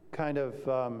kind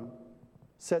of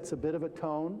sets a bit of a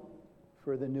tone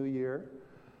for the new year.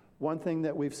 One thing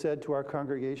that we've said to our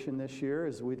congregation this year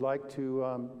is we'd like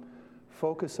to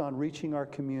focus on reaching our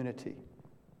community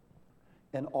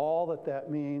and all that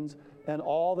that means and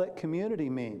all that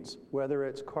community means, whether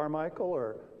it's Carmichael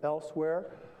or elsewhere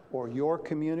or your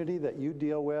community that you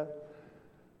deal with.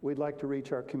 We'd like to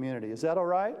reach our community. Is that all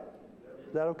right?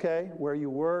 Is that okay? Where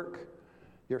you work,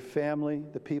 your family,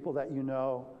 the people that you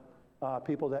know,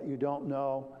 people that you don't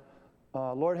know.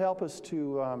 Lord, help us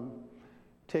to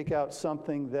take out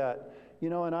something that,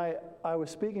 and I was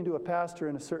speaking to a pastor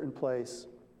in a certain place,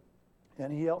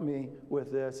 and he helped me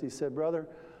with this. He said, "Brother,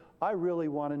 I really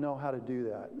want to know how to do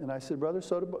that." And I said, "Brother,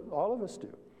 so do all of us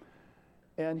do."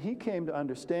 And he came to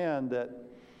understand that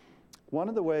one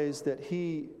of the ways that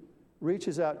he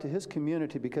reaches out to his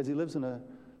community, because he lives in a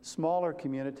smaller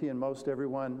community, and most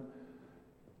everyone,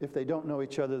 if they don't know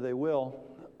each other, they will.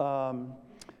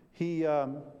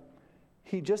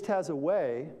 He just has a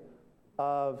way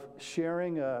of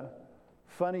sharing a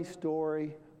funny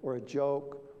story or a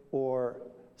joke or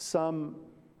some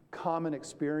common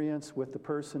experience with the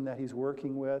person that he's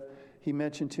working with. He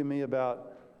mentioned to me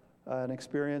about an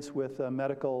experience with a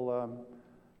medical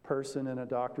person in a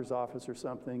doctor's office or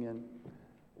something,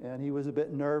 and he was a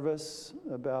bit nervous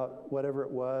about whatever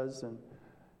it was,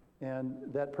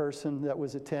 and that person that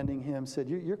was attending him said,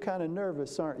 "You're kind of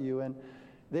nervous, aren't you?" And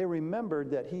they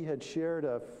remembered that he had shared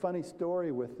a funny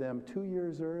story with them 2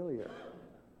 years earlier.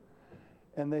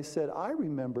 And they said, "I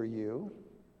remember you."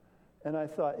 And I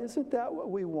thought, isn't that what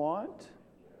we want?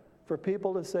 For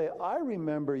people to say, "I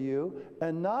remember you,"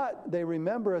 and not they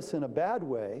remember us in a bad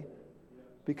way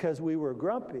because we were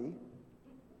grumpy,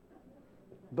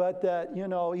 but that,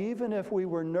 even if we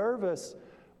were nervous,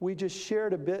 we just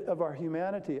shared a bit of our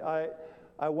humanity. I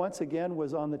once again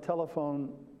was on the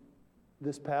telephone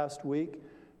this past week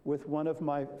with one of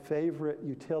my favorite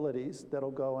utilities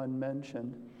that'll go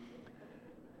unmentioned.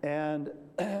 And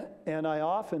I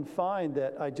often find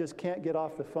that I just can't get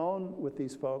off the phone with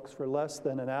these folks for less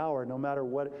than an hour, no matter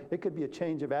what. It could be a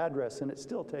change of address, and it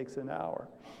still takes an hour.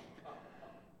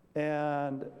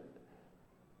 And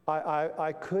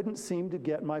I couldn't seem to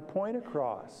get my point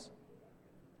across.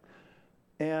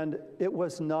 And it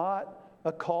was not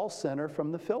a call center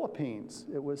from the Philippines.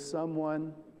 It was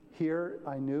someone here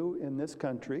I knew in this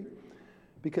country,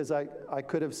 because I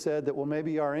could have said that, well,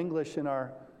 maybe our English and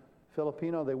our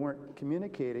Filipino, they weren't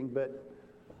communicating,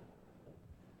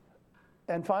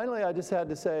 and finally I just had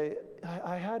to say,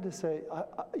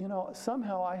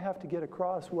 somehow I have to get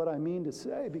across what I mean to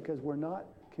say because we're not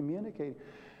communicating.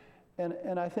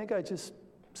 And I think I just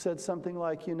said something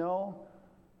like,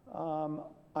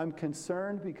 I'm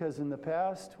concerned because in the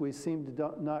past we seemed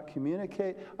to not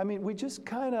communicate. I mean, I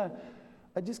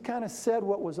just kind of said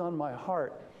what was on my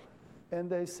heart. And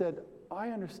they said,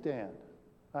 "I understand."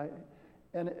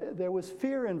 And there was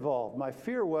fear involved. My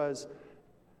fear was,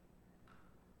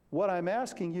 what I'm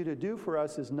asking you to do for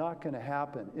us is not going to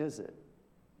happen, is it?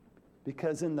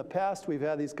 Because in the past we've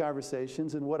had these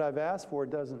conversations, and what I've asked for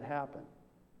doesn't happen.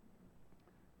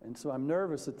 And so I'm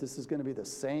nervous that this is going to be the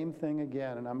same thing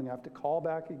again, and I'm going to have to call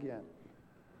back again.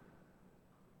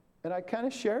 And I kind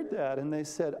of shared that, and they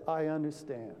said, "I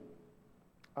understand.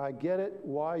 I get it,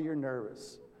 why you're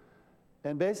nervous."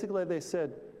 And basically they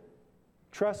said,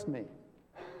 "Trust me."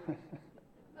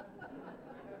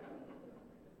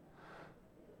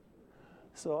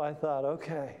 So I thought,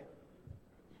 okay,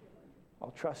 I'll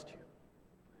trust you.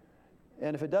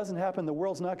 And if it doesn't happen, the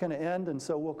world's not going to end, and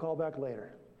so we'll call back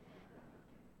later.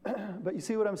 But you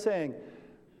see what I'm saying?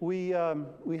 We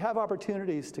have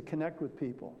opportunities to connect with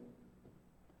people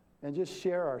and just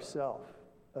share ourselves,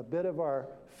 a bit of our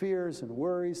fears and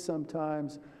worries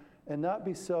sometimes, and not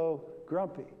be so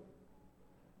grumpy.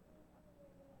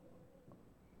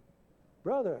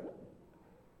 Brother,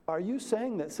 are you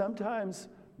saying that sometimes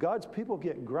God's people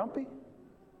get grumpy?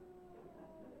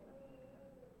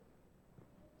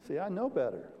 See, I know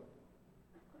better.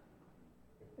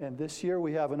 And this year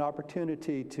we have an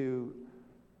opportunity to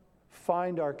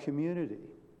find our community.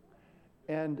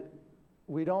 And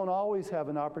we don't always have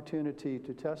an opportunity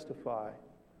to testify,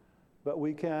 but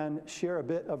we can share a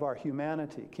bit of our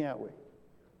humanity, can't we?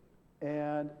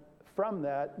 And from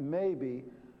that, maybe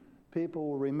people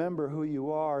will remember who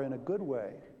you are in a good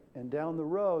way. And down the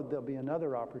road, there'll be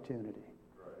another opportunity.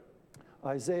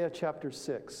 Right. Isaiah chapter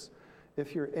 6.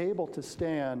 If you're able to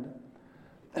stand,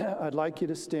 I'd like you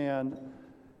to stand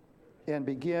and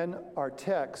begin our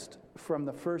text from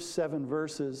the first 7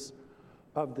 verses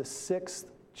of the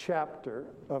 6th chapter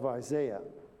of Isaiah.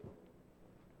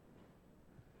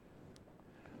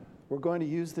 We're going to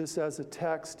use this as a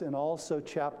text and also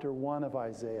chapter 1 of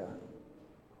Isaiah.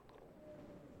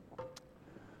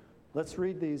 Let's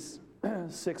read these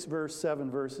 7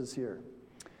 verses here.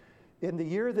 In the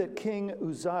year that King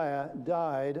Uzziah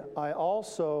died, I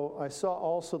saw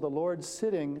also the Lord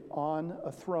sitting on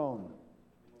a throne,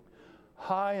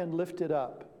 high and lifted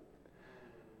up.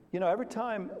 You know, every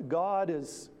time God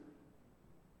is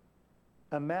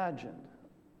imagined,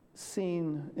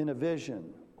 seen in a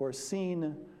vision, or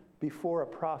seen before a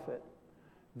prophet,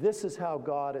 this is how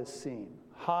God is seen,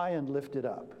 high and lifted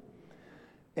up.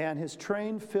 And his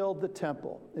train filled the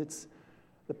temple.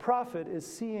 The prophet is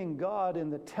seeing God in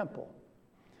the temple.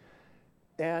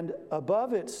 And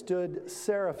above it stood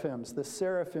seraphims. The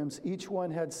seraphims, each one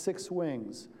had 6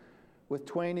 wings. With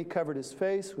 2 he covered his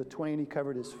face, with 2 he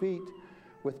covered his feet,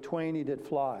 with 2 he did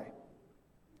fly.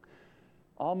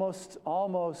 Almost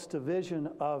a vision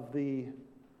of the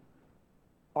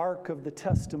Ark of the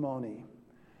Testimony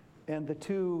and the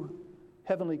 2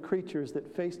 heavenly creatures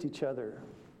that faced each other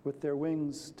with their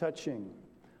wings touching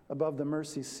above the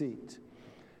mercy seat.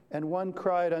 And one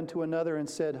cried unto another and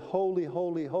said, Holy,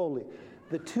 holy, holy.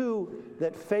 The 2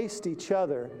 that faced each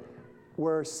other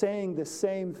were saying the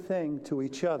same thing to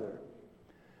each other.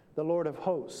 The Lord of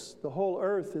hosts, the whole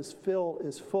earth is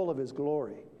full of his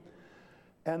glory.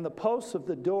 And the posts of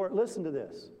the door, listen to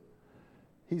this.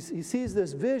 He sees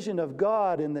this vision of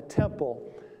God in the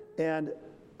temple, and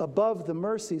above the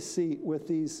mercy seat with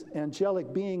these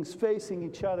angelic beings facing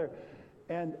each other.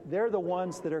 And they're the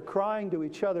ones that are crying to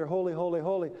each other, Holy, holy,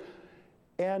 holy.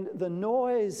 And the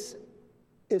noise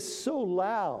is so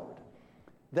loud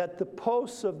that the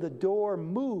posts of the door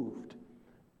moved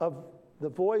of the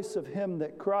voice of him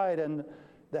that cried, and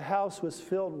the house was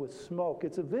filled with smoke.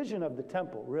 It's a vision of the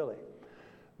temple, really.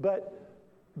 But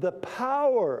the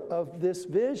power of this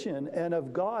vision and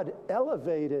of God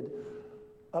elevated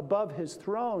above his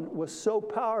throne was so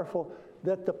powerful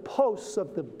that the posts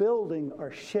of the building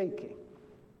are shaking.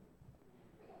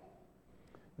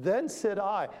 Then said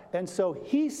I, and so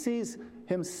he sees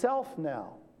himself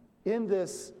now in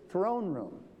this throne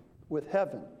room with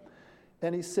heaven.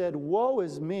 And he said, Woe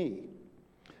is me,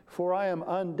 for I am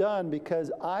undone,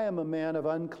 because I am a man of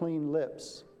unclean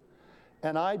lips.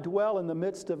 And I dwell in the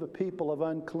midst of a people of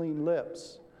unclean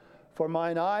lips. For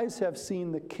mine eyes have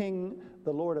seen the King,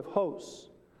 the Lord of hosts.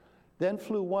 Then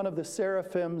flew one of the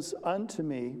seraphims unto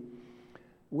me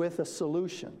with a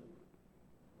solution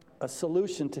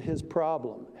to his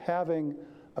problem, having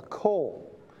a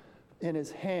coal in his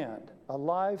hand, a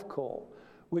live coal,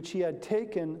 which he had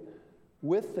taken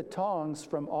with the tongs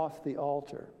from off the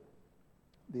altar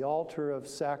of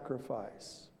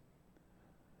sacrifice.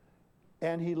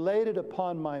 And he laid it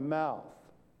upon my mouth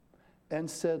and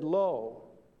said, Lo,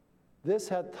 this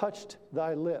hath touched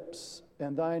thy lips,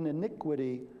 and thine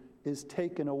iniquity is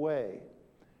taken away,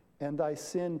 and thy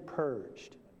sin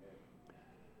purged.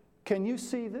 Can you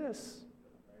see this?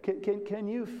 Can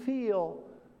you feel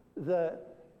the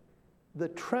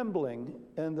trembling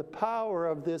and the power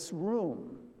of this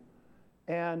room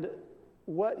and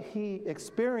what he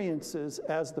experiences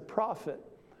as the prophet?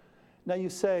 Now you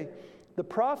say, the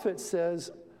prophet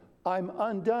says, I'm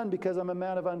undone because I'm a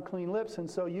man of unclean lips. And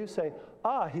so you say,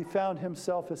 he found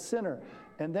himself a sinner.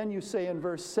 And then you say in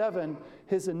verse 7,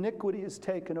 his iniquity is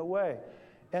taken away.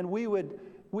 And we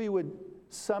would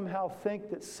somehow think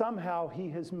that somehow he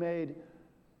has made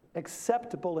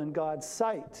acceptable in God's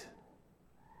sight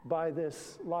by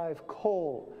this live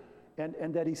coal,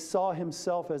 and that he saw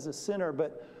himself as a sinner.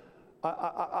 But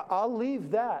I'll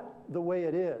leave that the way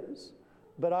it is.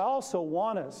 But I also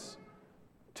want us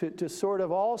to sort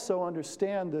of also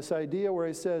understand this idea where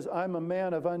he says, I'm a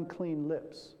man of unclean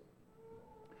lips.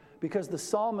 Because the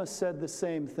psalmist said the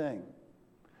same thing.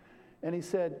 And he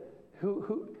said,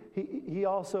 he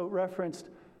also referenced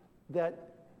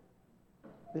that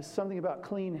there's something about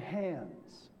clean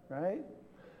hands, right?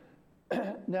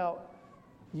 Now,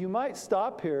 you might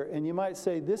stop here and you might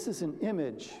say, this is an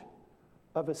image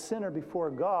of a sinner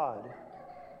before God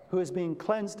who is being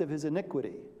cleansed of his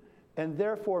iniquity, and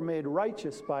therefore made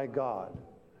righteous by God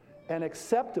and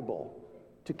acceptable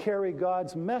to carry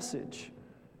God's message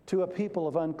to a people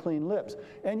of unclean lips.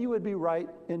 And you would be right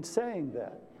in saying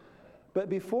that. But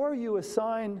before you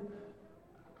assign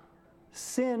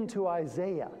sin to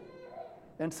Isaiah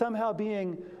and somehow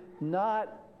being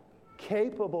not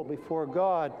capable before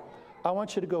God, I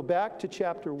want you to go back to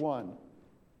chapter 1.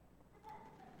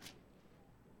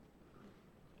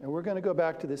 And we're going to go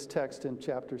back to this text in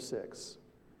chapter 6.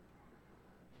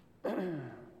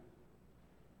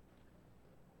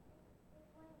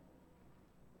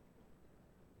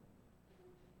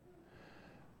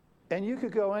 And you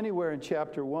could go anywhere in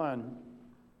chapter 1,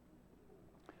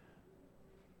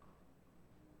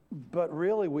 but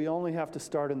really we only have to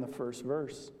start in the first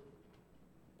verse.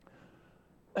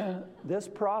 This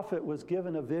prophet was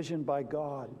given a vision by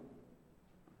God,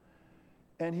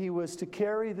 and he was to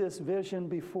carry this vision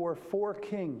before 4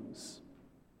 kings: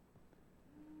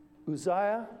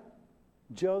 Uzziah,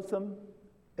 Jotham,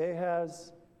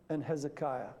 Ahaz, and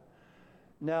Hezekiah.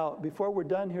 Now, before we're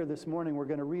done here this morning, we're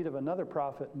going to read of another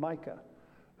prophet, Micah,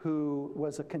 who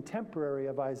was a contemporary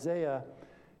of Isaiah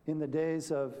in the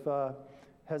days of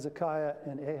Hezekiah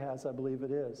and Ahaz, I believe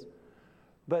it is.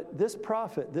 But this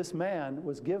prophet, this man,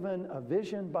 was given a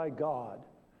vision by God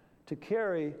to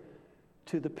carry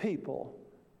to the people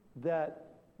that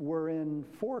were in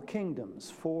 4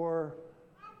 kingdoms,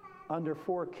 under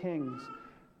 4 kings.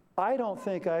 I don't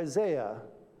think Isaiah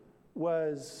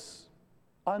was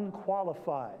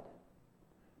unqualified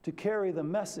to carry the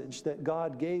message that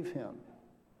God gave him,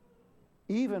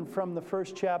 even from the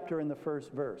first chapter in the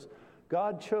first verse.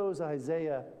 God chose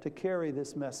Isaiah to carry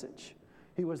this message.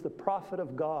 He was the prophet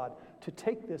of God to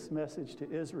take this message to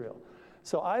Israel.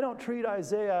 So I don't treat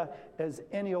Isaiah as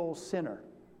any old sinner.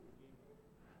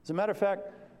 As a matter of fact,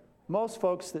 most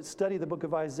folks that study the book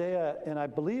of Isaiah, and I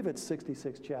believe it's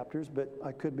 66 chapters, but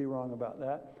I could be wrong about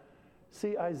that,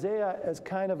 see Isaiah as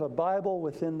kind of a Bible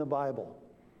within the Bible.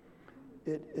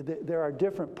 There are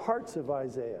different parts of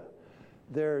Isaiah.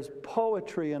 There's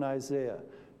poetry in Isaiah.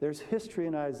 There's history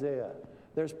in Isaiah.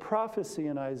 There's prophecy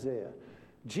in Isaiah.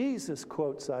 Jesus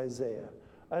quotes Isaiah.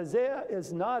 Isaiah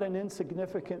is not an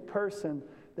insignificant person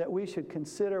that we should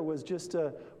consider was just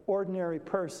an ordinary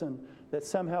person that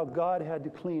somehow God had to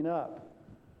clean up.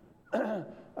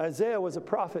 Isaiah was a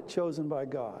prophet chosen by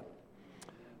God.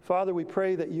 Father, we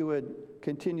pray that you would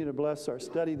continue to bless our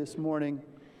study this morning.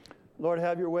 Lord,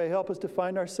 have your way. Help us to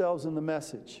find ourselves in the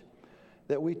message,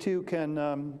 that we too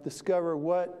can discover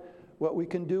what we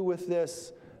can do with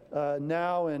this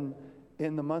now and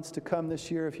in the months to come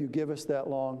this year, if you give us that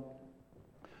long.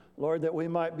 Lord, that we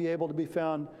might be able to be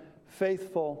found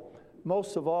faithful.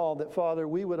 Most of all, that, Father,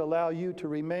 we would allow you to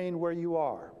remain where you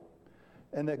are,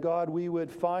 and that, God, we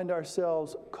would find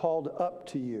ourselves called up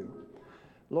to you.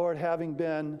 Lord, having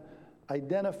been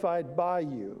identified by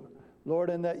you,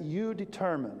 Lord, and that you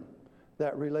determine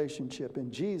that relationship.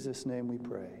 In Jesus' name we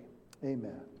pray.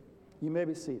 Amen. You may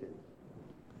be seated.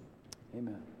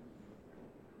 Amen.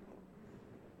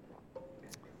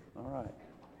 All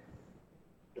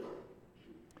right.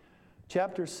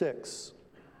 Chapter 6,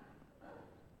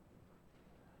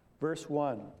 verse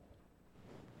 1.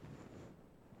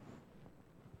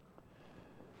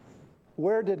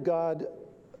 Where did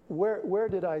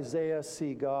Isaiah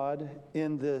see God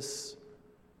in this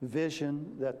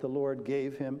vision that the Lord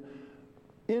gave him?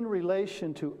 In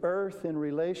relation to earth, in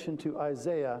relation to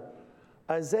Isaiah,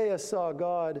 Isaiah saw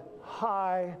God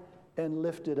high and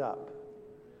lifted up.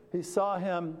 He saw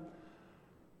him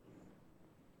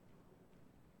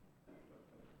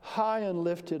high and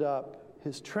lifted up.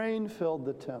 His train filled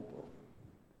the temple.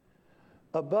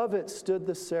 Above it stood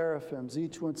the seraphims,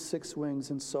 each with 6 wings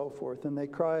and so forth. And they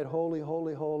cried, "Holy,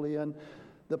 holy, holy." And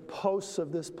the posts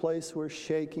of this place were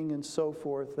shaking and so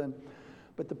forth.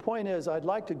 But the point is, I'd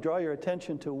like to draw your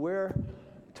attention to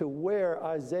where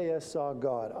Isaiah saw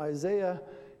God. Isaiah,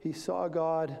 he saw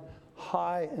God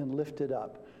high and lifted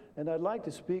up. And I'd like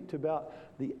to speak about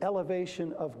the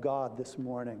elevation of God this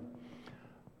morning.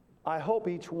 I hope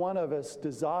each one of us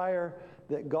desire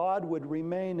that God would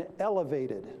remain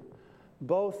elevated,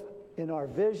 both in our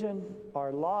vision,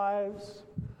 our lives,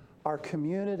 our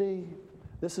community.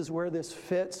 This is where this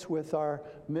fits with our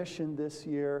mission this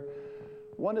year.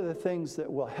 One of the things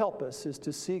that will help us is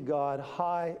to see God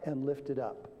high and lifted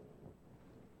up.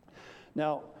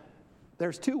 Now,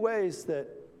 there's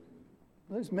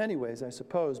many ways, I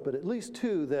suppose, but at least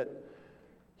 2 that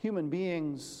human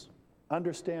beings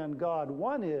understand God.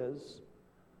 One is,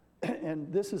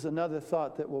 and this is another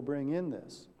thought that we'll bring in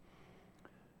this,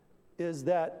 is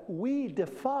that we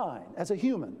define, as a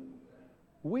human,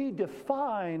 we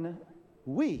define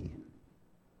the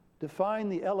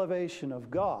elevation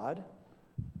of God.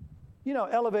 You know,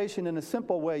 elevation in a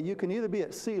simple way, you can either be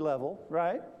at sea level,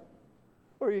 right?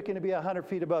 Or you can be 100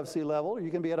 feet above sea level, or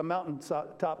you can be at a mountain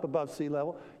top above sea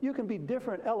level. You can be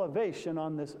different elevation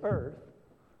on this earth.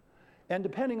 And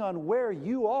depending on where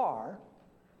you are,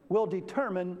 will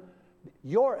determine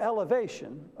your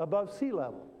elevation above sea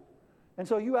level. And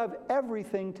so you have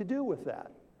everything to do with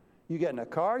that. You get in a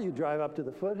car, you drive up to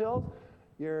the foothills,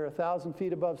 you're 1,000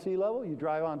 feet above sea level, you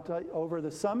drive over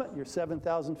the summit, you're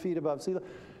 7,000 feet above sea level.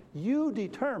 You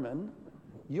determine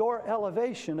your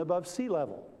elevation above sea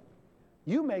level.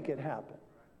 You make it happen.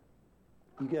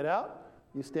 You get out,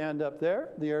 you stand up there,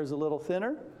 the air is a little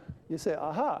thinner. You say,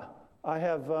 aha, I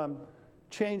have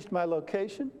changed my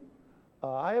location.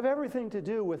 I have everything to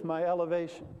do with my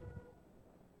elevation.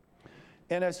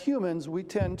 And as humans, we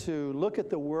tend to look at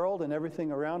the world and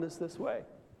everything around us this way,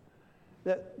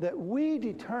 that we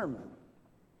determine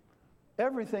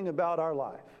everything about our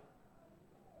life.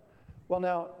 Well,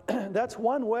 now, that's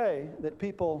one way that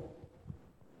people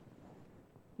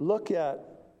look at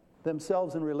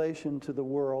themselves in relation to the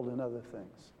world and other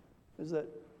things, is that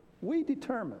we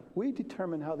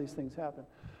determine how these things happen.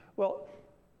 Well,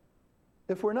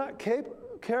 if we're not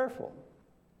careful,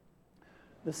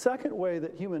 the second way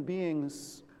that human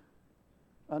beings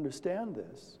understand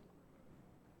this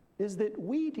is that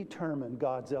we determine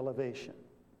God's elevation.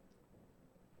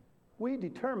 We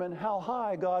determine how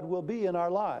high God will be in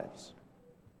our lives.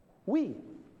 We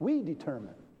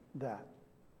determine that.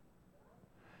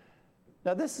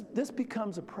 Now this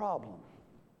becomes a problem,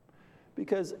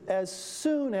 because as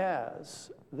soon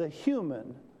as the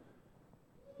human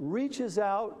reaches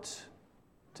out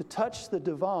to touch the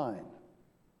divine,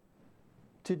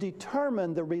 to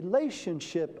determine the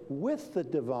relationship with the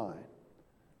divine,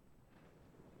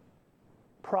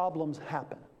 problems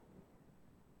happen.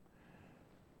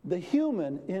 The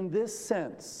human, in this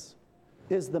sense,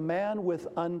 is the man with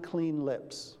unclean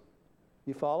lips.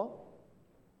 You follow?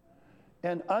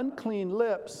 And unclean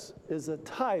lips is a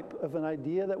type of an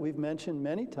idea that we've mentioned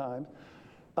many times.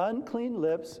 Unclean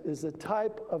lips is a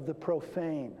type of the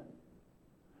profane.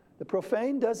 The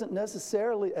profane doesn't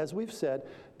necessarily, as we've said,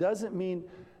 doesn't mean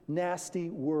nasty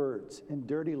words and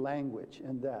dirty language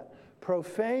and that.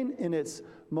 Profane in its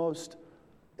most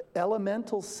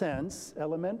elementary sense,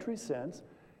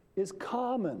 is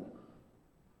common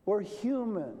or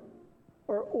human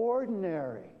or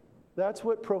ordinary. That's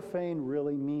what profane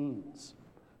really means.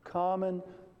 Common,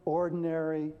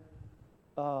 ordinary,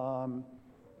 low.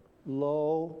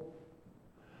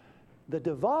 The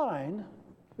divine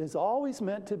is always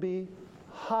meant to be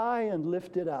high and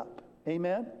lifted up.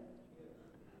 Amen?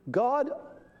 God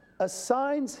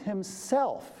assigns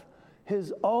himself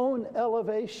his own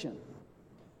elevation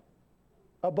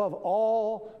above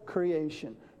all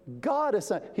creation. God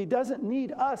assigns. He doesn't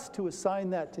need us to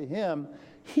assign that to him.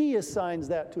 He assigns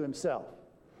that to himself.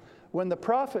 When the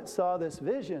prophet saw this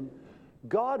vision,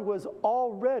 God was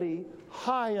already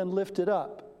high and lifted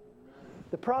up.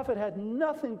 The prophet had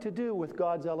nothing to do with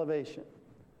God's elevation.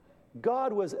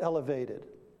 God was elevated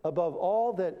above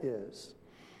all that is.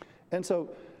 And so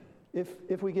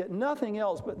if we get nothing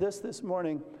else but this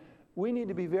morning, we need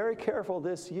to be very careful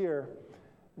this year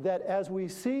that as we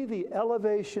see the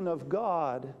elevation of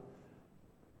God,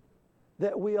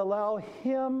 that we allow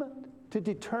him to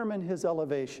determine his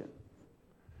elevation,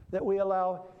 that we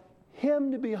allow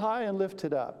him to be high and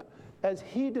lifted up as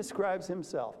he describes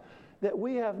himself, that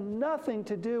we have nothing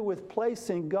to do with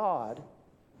placing God,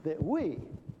 that we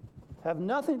have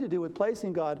nothing to do with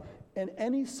placing God in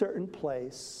any certain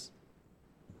place.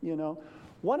 You know,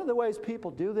 one of the ways people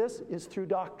do this is through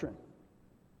doctrine,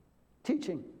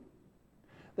 teaching.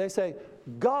 They say,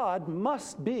 God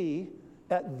must be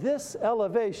at this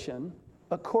elevation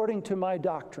according to my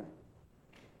doctrine.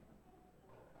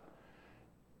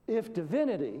 If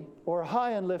divinity, or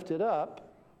high and lifted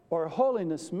up, or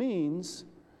holiness means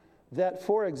that,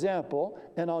 for example,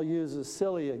 and I'll use a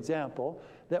silly example,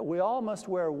 that we all must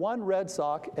wear one red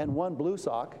sock and one blue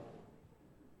sock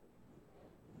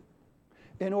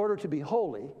in order to be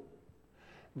holy,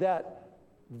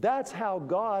 that's how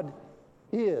God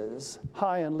is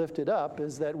high and lifted up,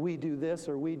 is that we do this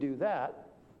or we do that,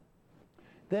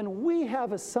 then we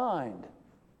have assigned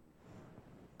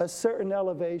a certain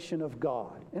elevation of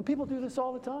God. And people do this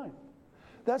all the time.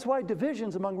 That's why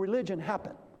divisions among religion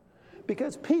happen,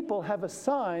 because people have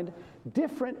assigned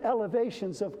different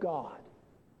elevations of God.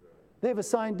 They've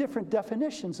assigned different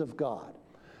definitions of God.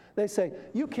 They say,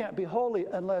 you can't be holy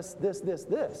unless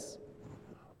this.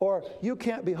 Or you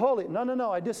can't be holy.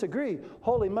 No, I disagree.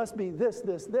 Holy must be this.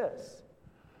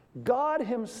 God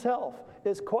himself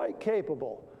is quite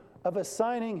capable of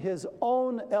assigning his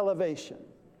own elevation.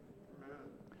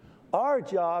 Our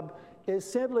job is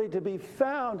simply to be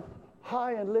found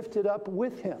high and lifted up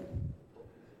with him,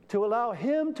 to allow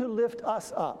him to lift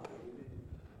us up.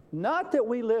 Not that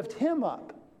we lift him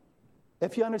up,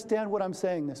 if you understand what I'm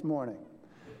saying this morning.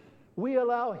 We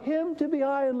allow him to be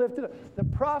high and lifted up. The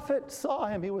prophet saw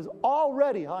him. He was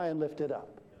already high and lifted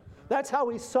up. That's how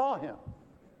he saw him.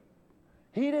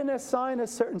 He didn't assign a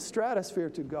certain stratosphere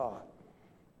to God.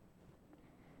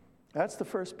 That's the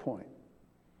first point.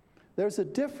 There's a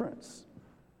difference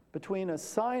between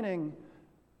assigning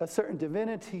a certain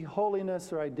divinity,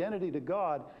 holiness, or identity to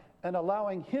God and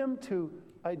allowing him to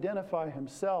identify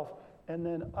himself, and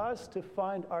then us to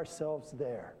find ourselves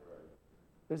there.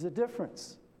 There's a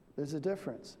difference. There's a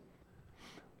difference.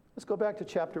 Let's go back to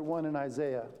chapter 1 in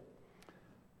Isaiah.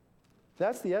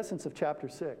 That's the essence of chapter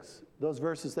 6, those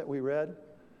verses that we read.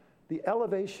 The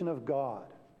elevation of God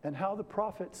and how the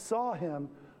prophet saw him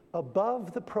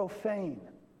above the profane.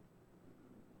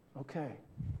 Okay.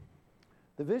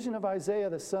 The vision of Isaiah,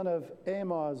 the son of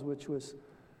Amoz, which was,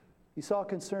 he saw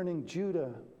concerning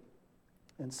Judah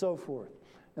and so forth.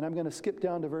 And I'm going to skip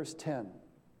down to verse 10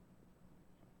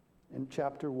 in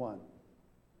chapter 1.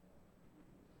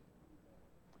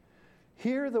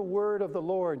 Hear the word of the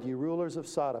Lord, ye rulers of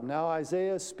Sodom. Now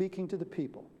Isaiah is speaking to the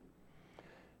people.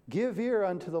 Give ear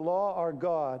unto the law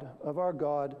of our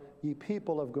God, ye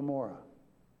people of Gomorrah.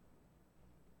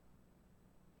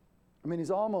 I mean,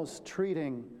 he's almost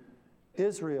treating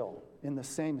Israel in the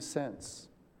same sense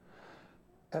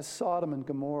as Sodom and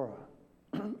Gomorrah.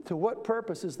 To what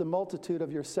purpose is the multitude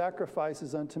of your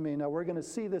sacrifices unto me? Now we're going to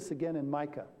see this again in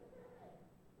Micah.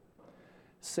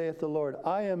 Saith the Lord,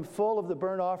 I am full of the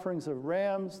burnt offerings of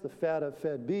rams, the fat of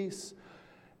fed beasts.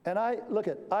 And I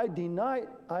delight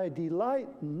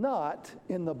not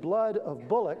in the blood of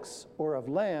bullocks or of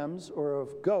lambs or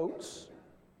of goats.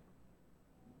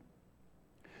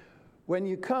 When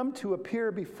you come to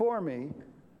appear before me,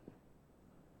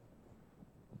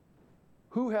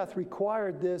 who hath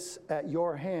required this at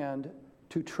your hand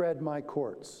to tread my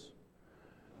courts?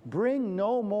 Bring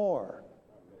no more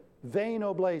vain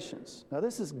oblations. Now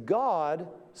this is God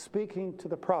speaking to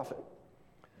the prophet,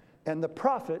 and the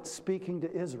prophet speaking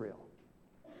to Israel.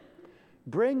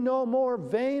 Bring no more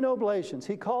vain oblations.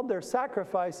 He called their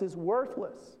sacrifices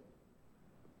worthless.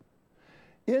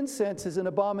 Incense is an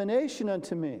abomination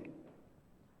unto me.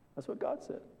 That's what God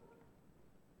said.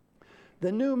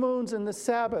 The new moons and the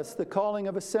Sabbaths, the calling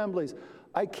of assemblies,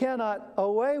 I cannot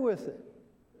away with it.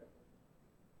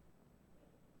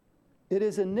 It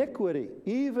is iniquity,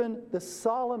 even the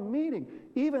solemn meeting,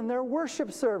 even their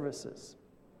worship services.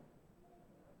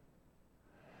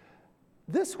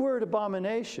 This word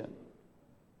abomination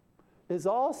is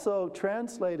also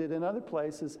translated in other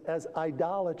places as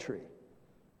idolatry.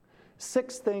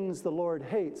 6 things the Lord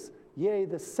hates. Yea,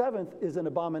 the 7th is an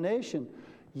abomination.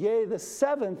 Yea, the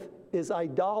 7th is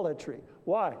idolatry.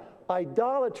 Why?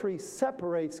 Idolatry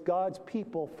separates God's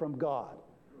people from God.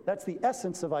 That's the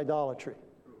essence of idolatry.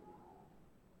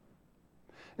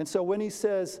 And so when he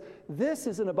says, this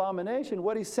is an abomination,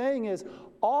 what he's saying is,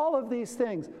 all of these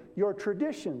things, your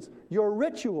traditions, your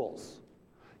rituals,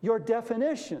 your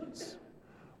definitions,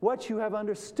 what you have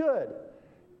understood,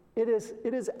 it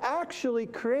is actually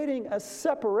creating a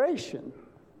separation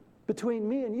between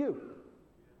me and you.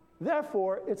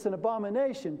 Therefore, it's an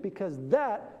abomination because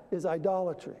that is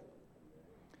idolatry.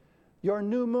 Your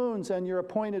new moons and your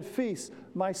appointed feasts,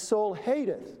 my soul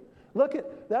hateth. Look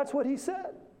at, that's what he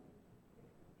said.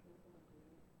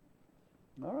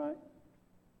 All right.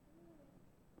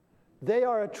 They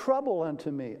are a trouble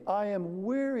unto me. I am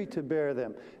weary to bear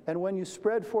them. And when you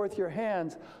spread forth your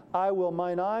hands, I will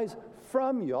mine eyes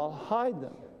from you. I'll hide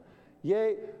them.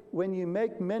 Yea, when you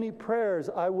make many prayers,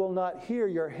 I will not hear.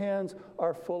 Your hands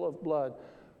are full of blood.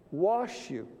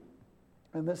 Wash you.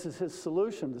 And this is his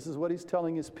solution. This is what he's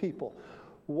telling his people.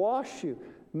 Wash you.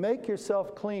 Make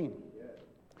yourself clean.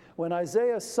 When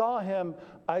Isaiah saw him,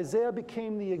 Isaiah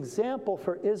became the example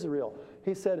for Israel.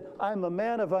 He said, I'm a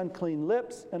man of unclean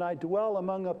lips, and I dwell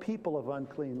among a people of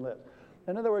unclean lips.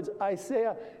 In other words,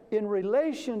 Isaiah, in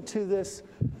relation to this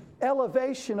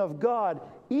elevation of God,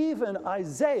 even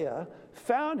Isaiah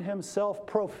found himself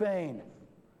profane,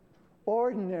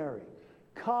 ordinary,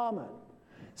 common,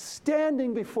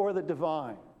 standing before the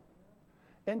divine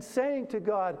and saying to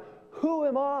God, who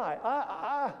am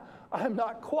I? I'm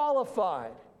not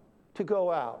qualified to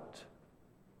go out.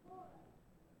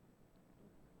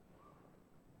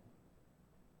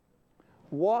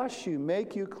 Wash you,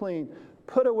 make you clean,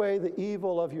 put away the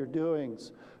evil of your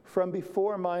doings from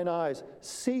before mine eyes.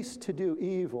 Cease to do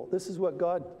evil. This is what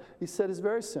God, he said, is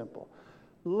very simple.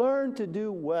 Learn to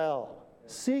do well.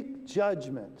 Seek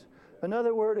judgment.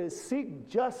 Another word is seek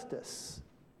justice.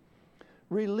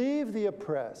 Relieve the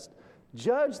oppressed.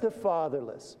 Judge the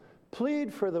fatherless.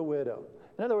 Plead for the widow.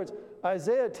 In other words,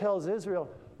 Isaiah tells Israel,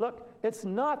 look, it's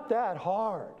not that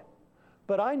hard,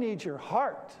 but I need your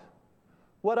heart.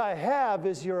 What I have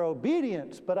is your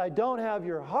obedience, but I don't have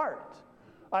your heart.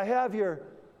 I have your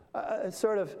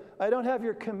I don't have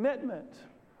your commitment.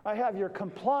 I have your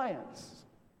compliance.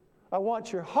 I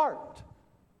want your heart.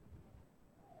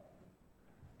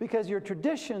 Because your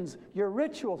traditions, your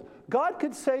rituals, God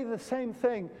could say the same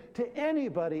thing to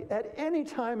anybody at any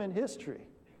time in history.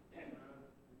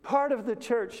 part of the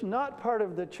church, not part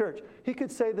of the church. He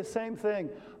could say the same thing.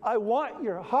 I want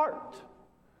your heart.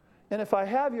 And if I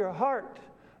have your heart,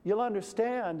 you'll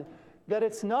understand that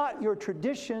it's not your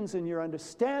traditions and your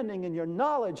understanding and your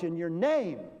knowledge and your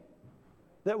name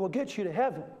that will get you to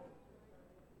heaven.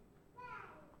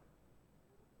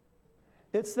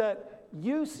 It's that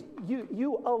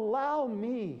you allow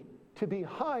me to be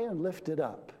high and lifted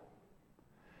up.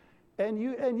 And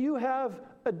you have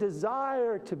a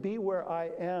desire to be where I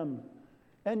am.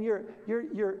 And your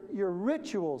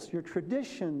rituals, your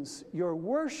traditions, your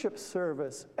worship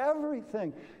service,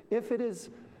 everything, if it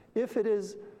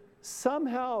is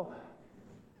somehow,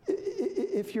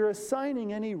 if you're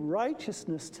assigning any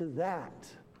righteousness to that,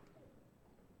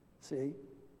 see,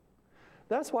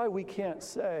 that's why we can't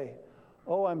say,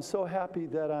 oh, I'm so happy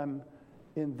that I'm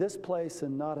in this place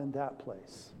and not in that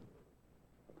place.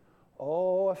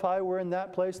 Oh, if I were in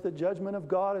that place, the judgment of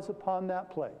God is upon that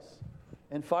place.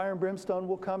 And fire and brimstone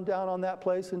will come down on that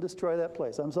place and destroy that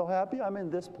place. I'm so happy I'm in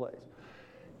this place.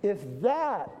 If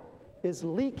that is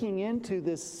leaking into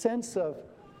this sense of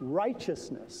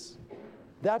righteousness,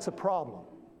 that's a problem.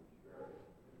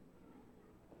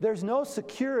 There's no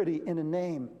security in a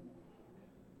name.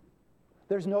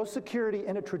 There's no security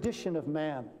in a tradition of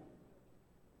man.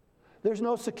 There's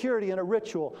no security in a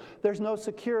ritual. There's no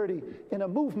security in a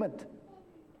movement.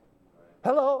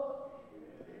 Hello?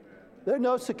 There's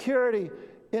no security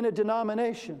in a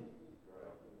denomination.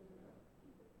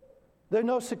 There's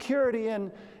no security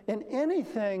in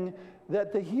anything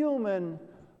that the human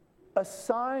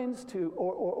assigns to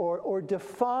or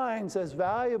defines as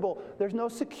valuable. There's no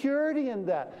security in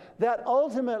that. That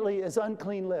ultimately is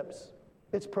unclean lips.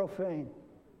 It's profane.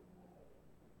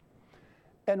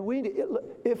 And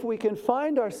if we can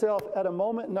find ourselves at a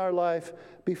moment in our life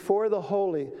before the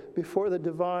holy, before the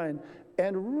divine,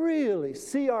 and really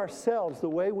see ourselves the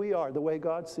way we are, the way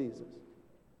God sees us.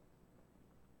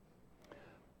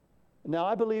 Now,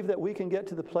 I believe that we can get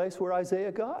to the place where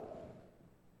Isaiah got.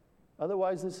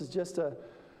 Otherwise, this is just a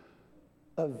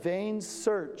vain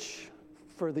search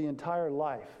for the entire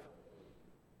life.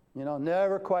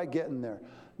 Never quite getting there.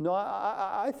 No,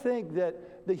 I think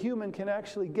that the human can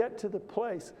actually get to the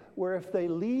place where if they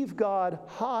leave God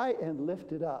high and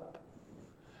lifted up,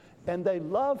 and they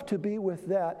love to be with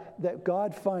that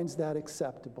God finds that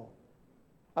acceptable.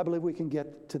 I believe we can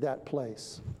get to that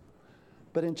place.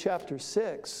 But in chapter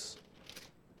 6,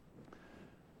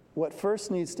 what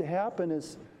first needs to happen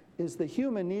is the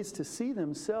human needs to see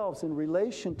themselves in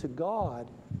relation to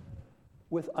God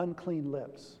with unclean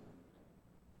lips.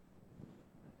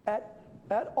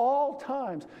 At all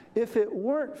times, if it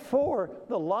weren't for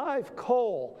the live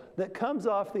coal that comes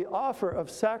off the offer of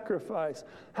sacrifice,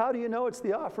 how do you know it's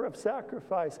the offer of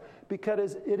sacrifice?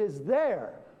 Because it is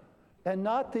there and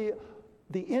not the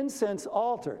incense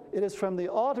altar. It is from the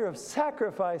altar of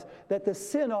sacrifice that the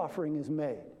sin offering is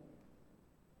made.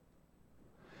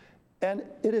 And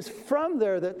it is from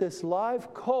there that this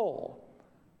live coal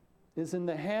is in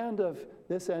the hand of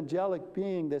this angelic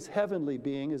being, this heavenly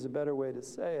being is a better way to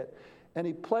say it. And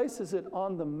he places it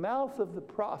on the mouth of the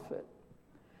prophet,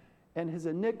 and his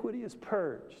iniquity is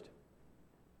purged.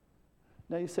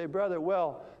 Now you say, brother,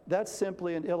 well, that's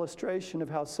simply an illustration of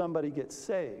how somebody gets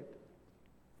saved.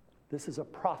 This is a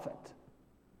prophet.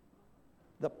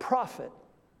 The prophet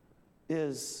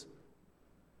is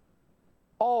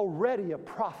already a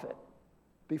prophet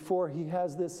before he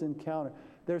has this encounter.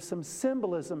 There's some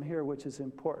symbolism here which is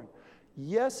important.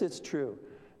 Yes, it's true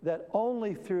that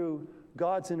only through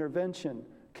God's intervention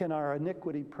can our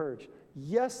iniquity purge.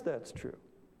 Yes, that's true.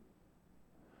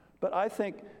 But I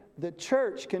think the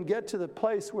church can get to the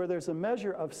place where there's a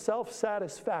measure of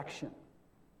self-satisfaction.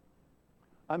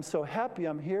 I'm so happy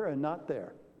I'm here and not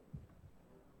there.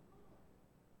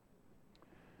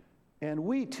 And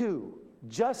we too,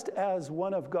 just as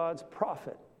one of God's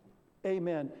prophet,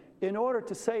 amen, in order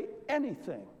to say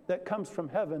anything that comes from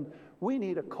heaven, we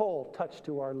need a coal touched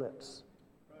to our lips.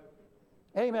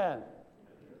 Amen.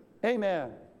 Amen.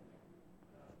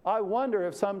 I wonder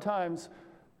if sometimes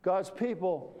God's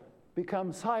people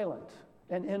become silent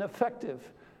and ineffective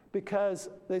because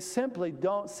they simply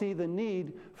don't see the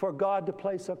need for God to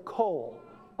place a coal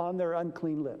on their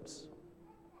unclean lips.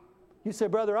 You say,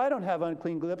 brother, I don't have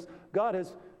unclean lips. God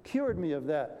has cured me of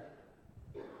that.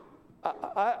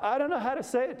 I don't know how to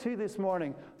say it to you this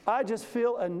morning. I just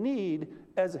feel a need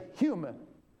as a human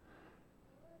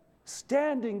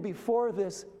standing before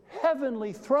this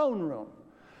heavenly throne room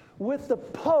with the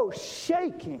post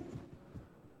shaking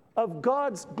of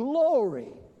God's glory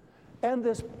and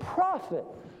this prophet,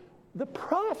 the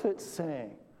prophet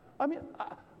saying, I mean,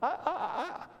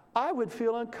 I would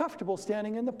feel uncomfortable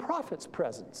standing in the prophet's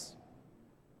presence.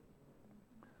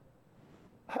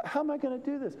 How am I going to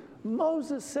do this?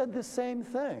 Moses said the same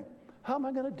thing. How am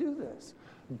I going to do this?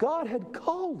 God had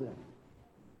called him.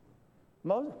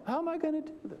 Moses, how am I going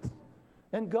to do this?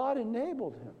 And God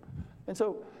enabled him. And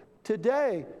so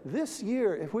today, this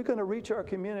year, if we're going to reach our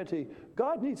community,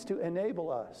 God needs to enable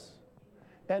us.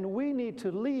 And we need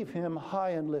to leave him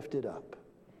high and lifted up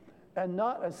and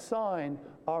not assign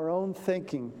our own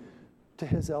thinking to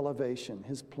his elevation,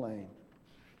 his plane.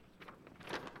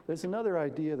 There's another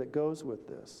idea that goes with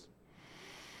this.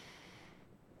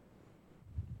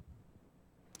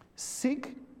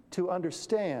 Seek to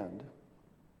understand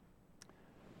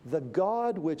the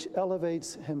God which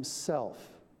elevates himself,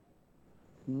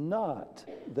 not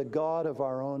the God of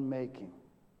our own making.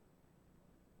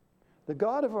 The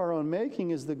God of our own making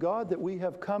is the God that we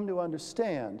have come to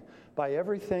understand by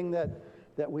everything that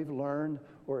we've learned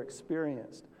or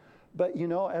experienced. But you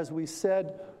know, as we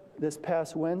said this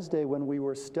past Wednesday when we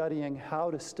were studying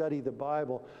how to study the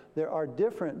Bible, there are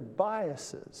different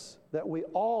biases that we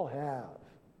all have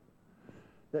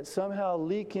that somehow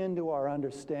leak into our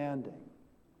understanding.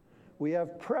 We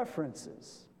have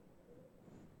preferences,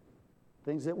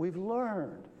 things that we've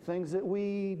learned, things that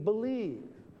we believe.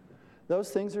 Those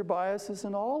things are biases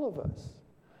in all of us.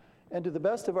 And to the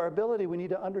best of our ability, we need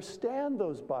to understand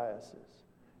those biases.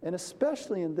 And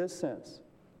especially in this sense.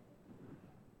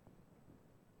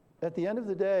 At the end of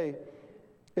the day,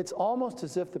 it's almost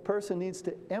as if the person needs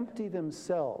to empty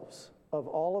themselves of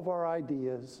all of our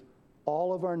ideas,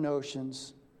 all of our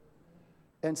notions,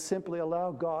 and simply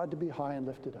allow God to be high and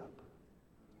lifted up.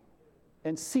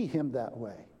 And see him that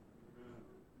way.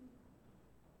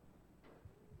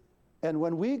 And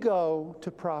when we go to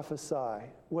prophesy,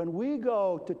 when we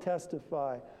go to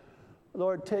testify,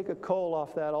 Lord, take a coal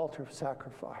off that altar of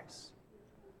sacrifice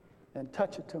and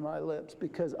touch it to my lips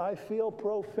because I feel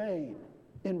profane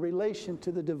in relation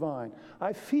to the divine.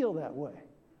 I feel that way.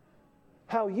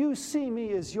 How you see me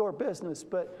is your business,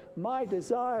 but my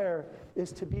desire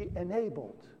is to be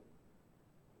enabled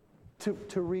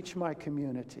to reach my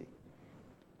community.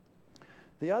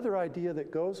 The other idea that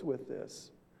goes with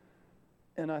this,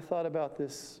 and I thought about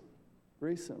this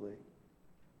recently,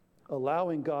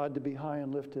 allowing God to be high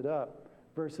and lifted up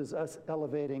versus us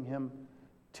elevating him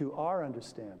to our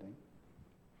understanding.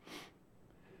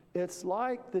 It's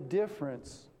like the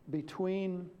difference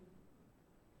between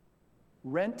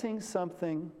renting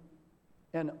something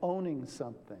and owning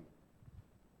something.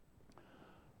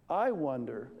 I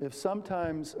wonder if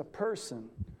sometimes a person,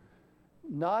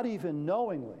 not even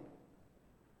knowingly,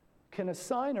 can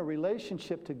assign a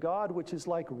relationship to God which is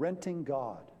like renting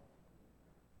God.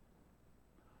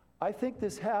 I think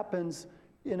this happens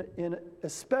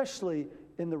especially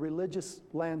in the religious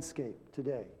landscape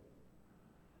today.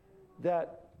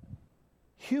 That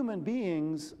human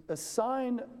beings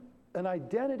assign an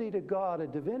identity to God, a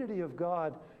divinity of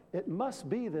God. It must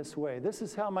be this way. This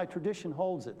is how my tradition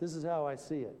holds it. This is how I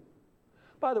see it.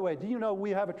 By the way, do you know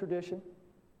we have a tradition?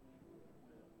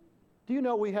 Do you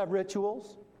know we have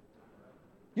rituals?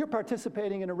 You're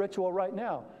participating in a ritual right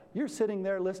now. You're sitting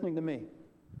there listening to me.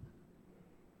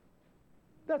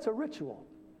 That's a ritual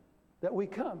that we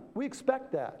come. We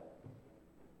expect that.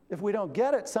 If we don't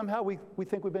get it, somehow we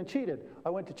think we've been cheated. I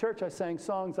went to church, I sang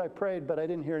songs, I prayed, but I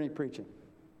didn't hear any preaching.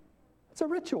 It's a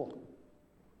ritual.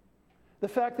 The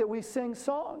fact that we sing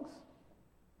songs,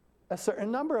 a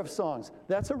certain number of songs,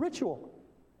 that's a ritual.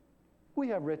 We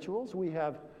have rituals. We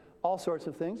have all sorts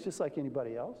of things, just like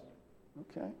anybody else.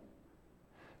 Okay?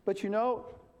 But you know,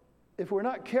 if we're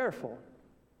not careful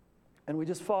and we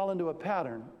just fall into a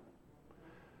pattern,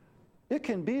 it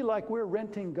can be like we're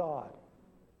renting God.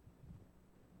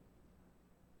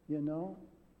 You know?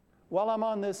 While I'm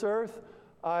on this earth,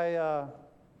 I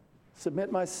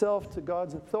submit myself to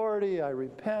God's authority. I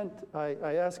repent. I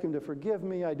ask him to forgive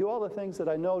me. I do all the things that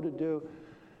I know to do.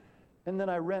 And then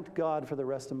I rent God for the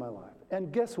rest of my life.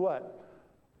 And guess what?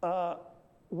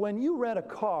 When you rent a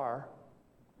car,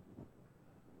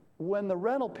 when the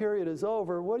rental period is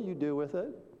over, what do you do with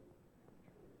it?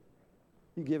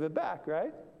 You give it back,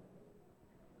 right?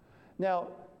 Now,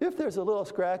 if there's a little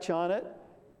scratch on it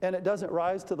and it doesn't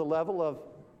rise to the level of,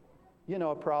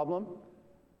 a problem,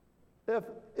 if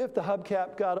the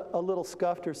hubcap got a little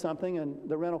scuffed or something and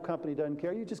the rental company doesn't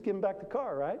care, you just give them back the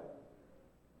car, right?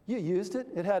 You used it.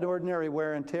 It had ordinary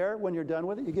wear and tear. When you're done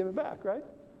with it, you give it back, right?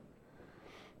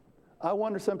 I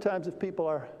wonder sometimes if people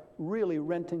are really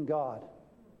renting God.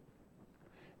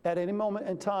 At any moment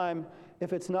in time,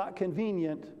 if it's not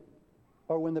convenient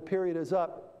or when the period is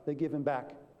up, they give him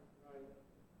back.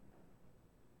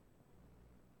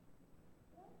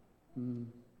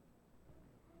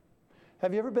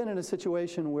 Have you ever been in a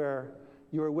situation where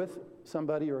you were with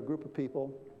somebody or a group of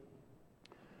people,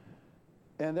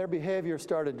 and their behavior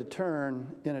started to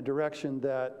turn in a direction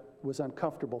that was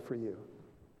uncomfortable for you?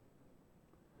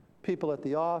 People at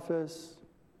the office,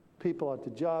 people at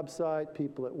the job site,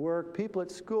 people at work, people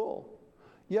at school.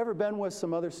 You ever been with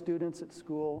some other students at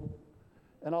school,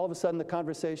 and all of a sudden the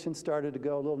conversation started to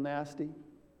go a little nasty?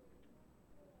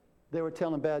 They were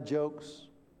telling bad jokes,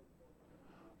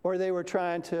 or they were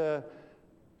trying to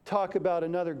talk about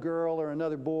another girl or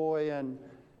another boy and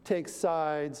take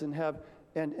sides and have,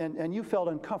 and you felt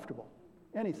uncomfortable.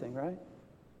 Anything, right?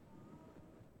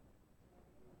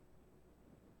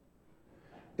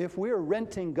 If we're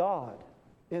renting God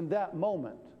in that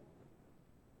moment,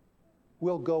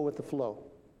 we'll go with the flow.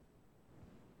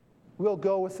 We'll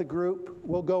go with the group.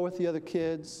 We'll go with the other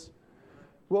kids.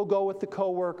 We'll go with the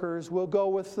coworkers. We'll go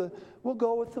with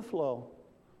the flow.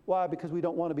 Why? Because we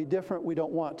don't want to be different. We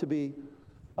don't want to be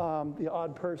the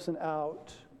odd person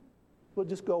out. We'll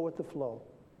just go with the flow.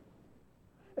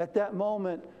 At that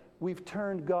moment, we've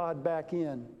turned God back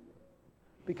in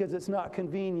because it's not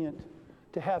convenient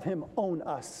to have him own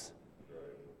us.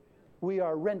 We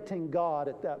are renting God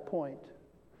at that point.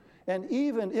 And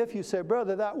even if you say,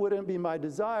 brother, that wouldn't be my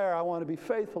desire, I want to be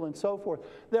faithful and so forth,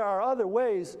 there are other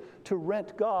ways to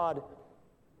rent God,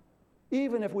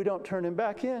 even if we don't turn him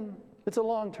back in. It's a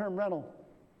long-term rental.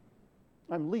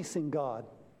 I'm leasing God.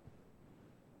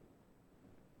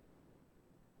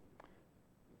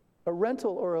 A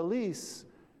rental or a lease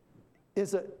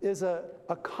is a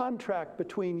contract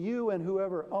between you and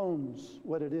whoever owns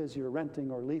what it is you're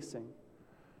renting or leasing,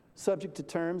 subject to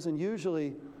terms, and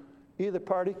usually either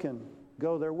party can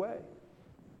go their way,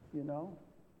 you know,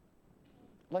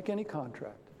 like any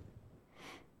contract.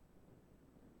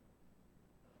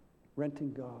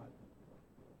 Renting God.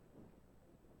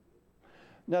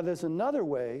 Now, there's another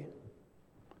way,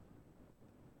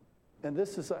 and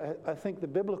this is, I think, the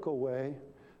biblical way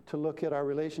to look at our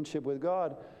relationship with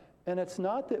God. And it's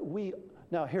not that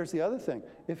now here's the other thing.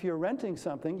 If you're renting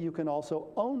something, you can also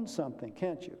own something,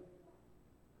 can't you?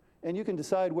 And you can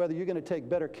decide whether you're going to take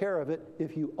better care of it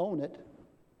if you own it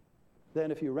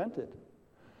than if you rent it.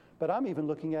 But I'm even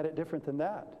looking at it different than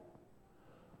that.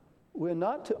 We're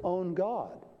not to own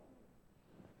God.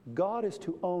 God is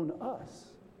to own us.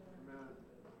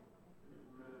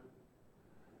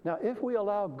 Now, if we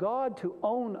allow God to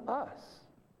own us,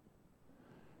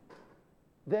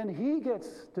 then he gets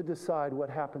to decide what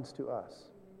happens to us.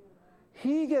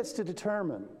 He gets to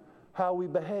determine how we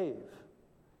behave.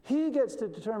 He gets to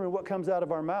determine what comes out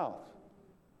of our mouth.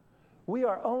 We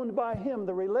are owned by him.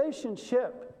 The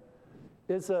relationship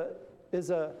is a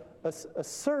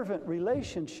servant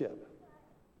relationship.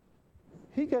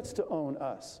 He gets to own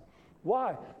us.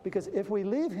 Why? Because if we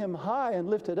leave him high and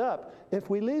lifted up, if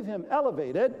we leave him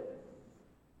elevated,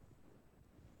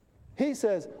 he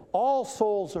says, all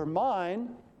souls are mine.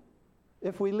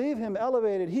 If we leave him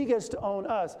elevated, he gets to own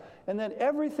us. And then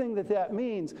everything that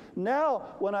means,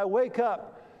 now when I wake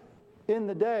up in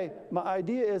the day, my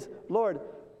idea is, Lord,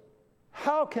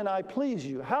 how can I please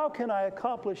you? How can I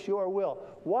accomplish your will?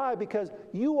 Why? Because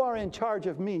you are in charge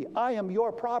of me. I am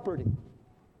your property.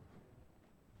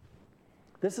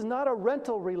 This is not a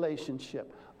rental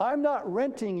relationship. I'm not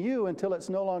renting you until it's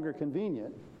no longer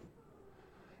convenient.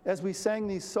 As we sang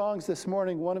these songs this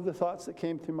morning, one of the thoughts that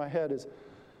came through my head is,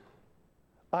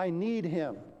 I need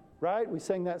him, right? We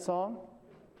sang that song.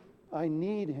 I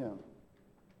need him.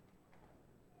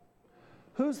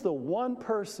 Who's the one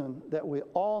person that we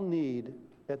all need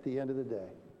at the end of the day?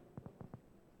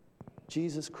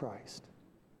 Jesus Christ.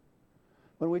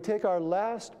 When we take our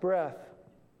last breath,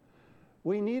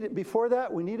 we need it. Before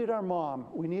that, we needed our mom.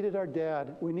 We needed our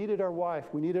dad. We needed our wife.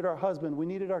 We needed our husband. We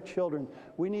needed our children.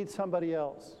 We need somebody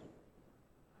else.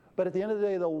 But at the end of the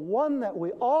day, the one that we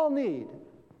all need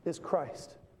is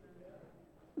Christ.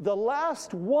 The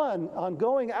last one on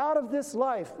going out of this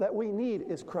life that we need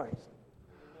is Christ.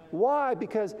 Why?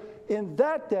 Because in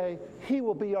that day, he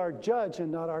will be our judge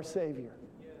and not our Savior.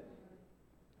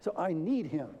 So I need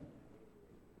him.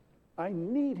 I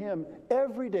need him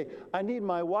every day. I need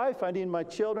my wife. I need my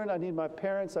children. I need my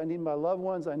parents. I need my loved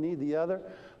ones. I need the other.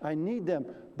 I need them.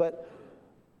 But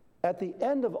at the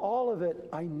end of all of it,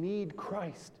 I need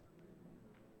Christ.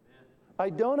 I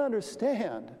don't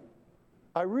understand.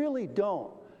 I really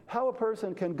don't. How a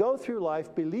person can go through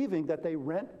life believing that they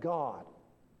rent God.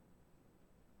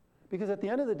 Because at the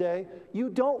end of the day, you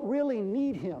don't really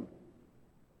need him.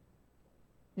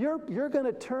 You're going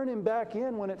to turn him back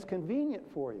in when it's convenient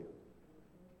for you.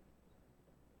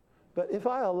 But if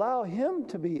I allow him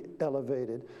to be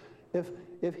elevated, if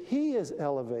he is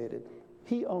elevated,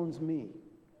 he owns me.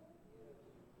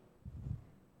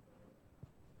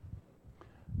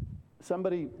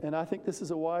 somebody, and I think this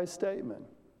is a wise statement,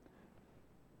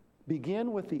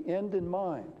 begin with the end in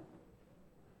mind.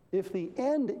 If the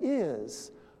end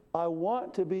is, I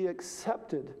want to be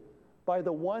accepted by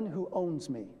the one who owns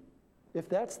me, if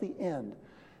that's the end,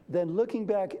 then looking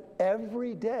back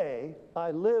every day,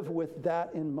 I live with that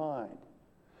in mind.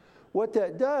 What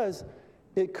that does,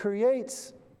 it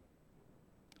creates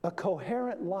a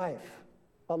coherent life,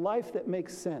 a life that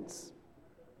makes sense,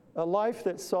 a life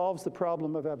that solves the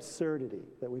problem of absurdity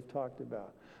that we've talked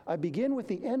about. I begin with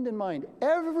the end in mind.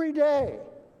 Every day,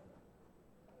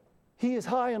 He is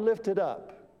high and lifted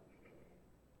up.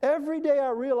 Every day I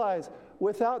realize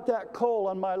without that coal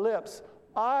on my lips,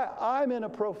 I'm in a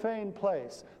profane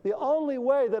place. The only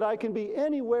way that I can be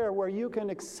anywhere where you can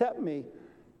accept me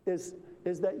is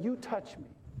that you touch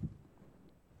me.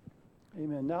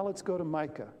 Amen. Now let's go to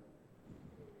Micah.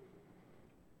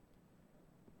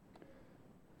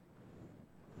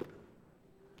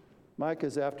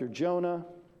 Micah's after Jonah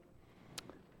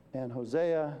and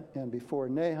Hosea and before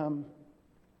Nahum.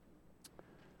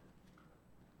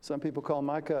 Some people call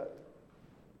Micah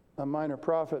a minor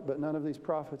prophet, but none of these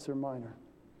prophets are minor.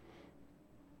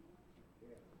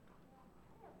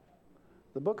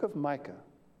 The book of Micah.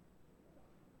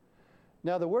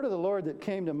 Now, the word of the Lord that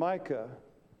came to Micah,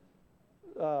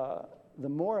 the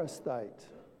Morasthite,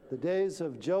 the days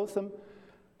of Jotham,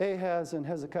 Ahaz, and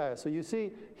Hezekiah. So you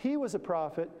see, he was a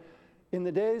prophet in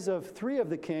the days of three of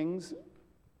the kings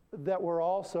that were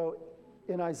also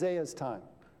in Isaiah's time.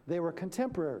 They were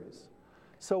contemporaries.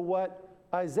 So what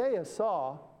Isaiah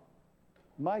saw,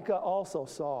 Micah also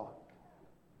saw.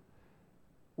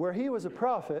 Where he was a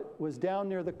prophet was down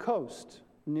near the coast,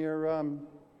 near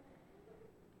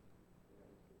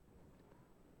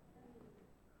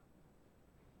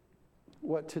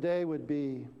what today would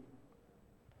be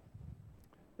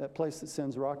that place that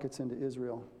sends rockets into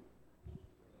Israel,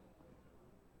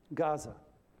 Gaza.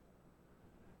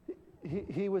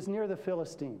 He was near the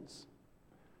Philistines.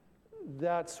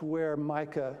 That's where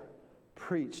Micah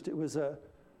preached. It was a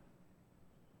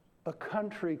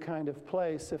country kind of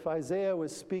place. If Isaiah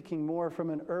was speaking more from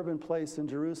an urban place in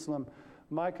Jerusalem,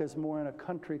 Micah's more in a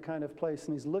country kind of place.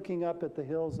 And he's looking up at the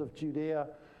hills of Judea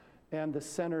and the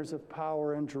centers of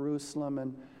power in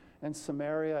Jerusalem and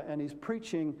Samaria, and he's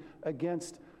preaching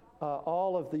against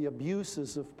all of the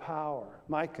abuses of power,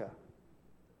 Micah.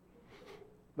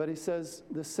 But he says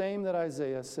the same that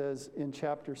Isaiah says in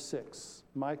chapter 6,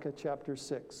 Micah chapter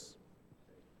 6,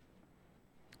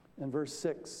 and verse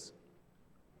 6.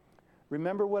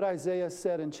 Remember what Isaiah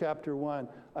said in chapter 1.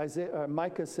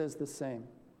 Micah says the same.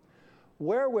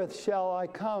 Wherewith shall I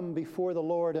come before the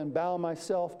Lord and bow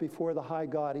myself before the high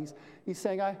God? He's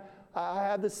saying, I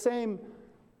have the same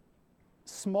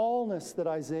smallness that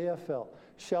Isaiah felt.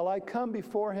 Shall I come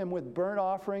before him with burnt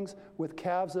offerings, with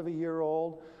calves of a year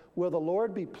old? Will the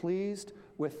Lord be pleased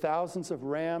with thousands of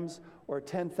rams or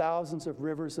 10,000s of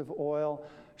rivers of oil?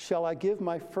 Shall I give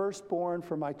my firstborn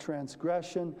for my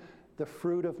transgression, the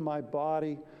fruit of my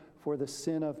body for the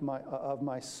sin of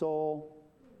my soul?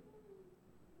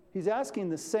 He's asking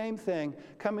the same thing,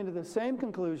 coming to the same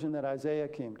conclusion that Isaiah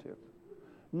came to.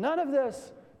 None of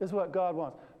this is what God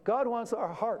wants. God wants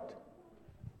our heart.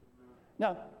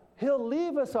 Now, He'll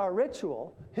leave us our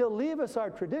ritual, He'll leave us our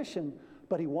tradition,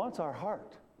 but He wants our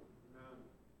heart.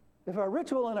 If our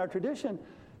ritual and our tradition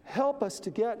help us to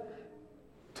get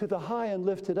to the high and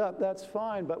lifted up, that's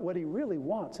fine, but what He really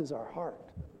wants is our heart.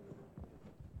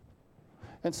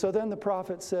 And so then the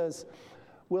prophet says,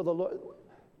 will the Lord,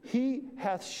 He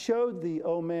hath showed thee,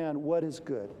 O man, what is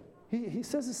good. He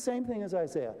says the same thing as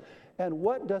Isaiah. And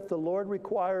what doth the Lord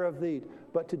require of thee?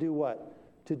 But to do what?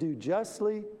 To do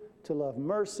justly, to love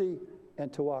mercy,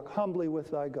 and to walk humbly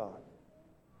with thy God.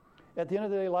 At the end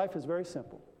of the day, life is very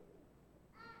simple.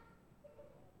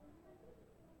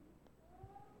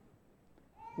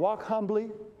 Walk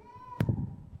humbly.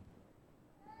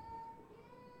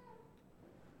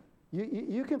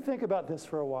 You can think about this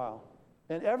for a while.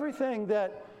 And everything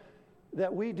that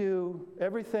we do,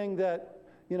 everything that,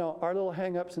 our little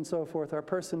hang-ups and so forth, our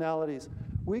personalities,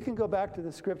 we can go back to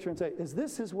the Scripture and say, is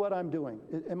this what I'm doing?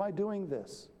 Am I doing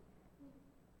this?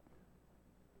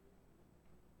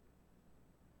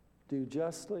 Do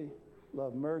justly,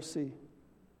 love mercy,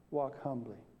 walk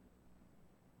humbly.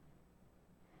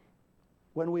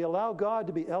 When we allow God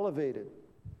to be elevated,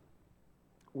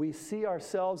 we see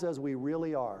ourselves as we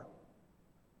really are.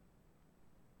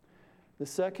 The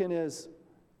second is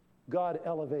God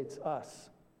elevates us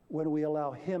when we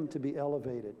allow Him to be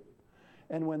elevated.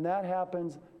 And when that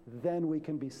happens, then we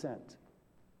can be sent.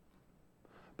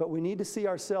 But we need to see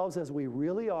ourselves as we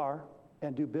really are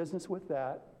and do business with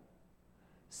that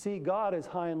see God as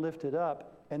high and lifted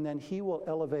up, and then He will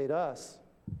elevate us.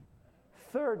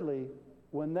 Thirdly,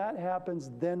 when that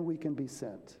happens, then we can be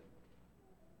sent.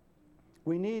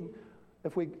 We need,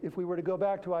 if we were to go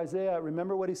back to Isaiah,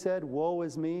 remember what he said? Woe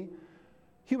is me.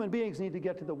 Human beings need to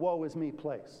get to the woe is me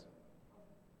place.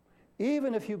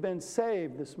 Even if you've been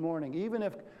saved this morning, even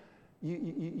if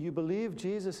you believe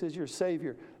Jesus is your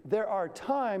Savior, there are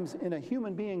times in a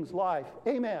human being's life,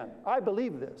 amen, I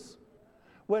believe this,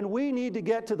 when we need to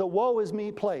get to the woe is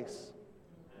me place.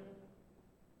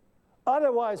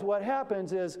 Otherwise, what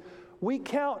happens is we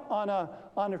count on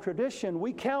a tradition,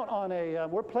 we count on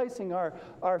we're placing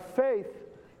our faith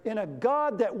in a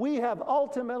God that we have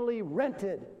ultimately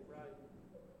rented.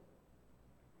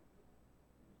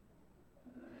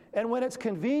 And when it's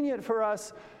convenient for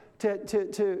us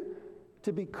to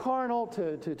be carnal,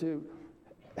 to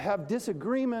have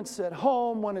disagreements at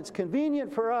home, when it's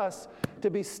convenient for us to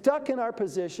be stuck in our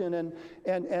position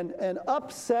and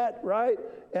upset, right?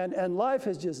 And life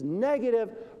is just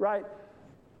negative, right?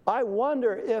 I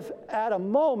wonder if at a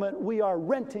moment we are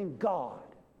renting God.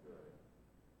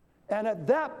 And at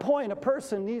that point, a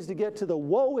person needs to get to the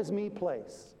woe is me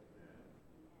place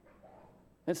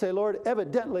and say, Lord,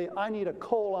 evidently I need a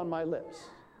coal on my lips.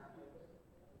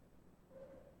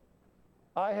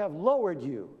 I have lowered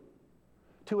you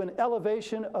to an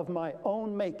elevation of my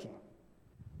own making.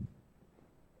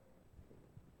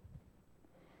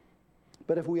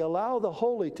 But if we allow the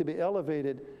holy to be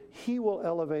elevated, He will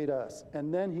elevate us,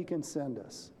 and then He can send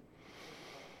us.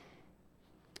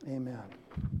 Amen.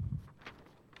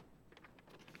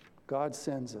 God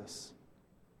sends us.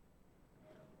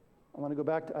 I want to go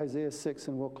back to Isaiah 6,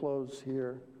 and we'll close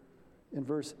here in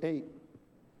verse 8.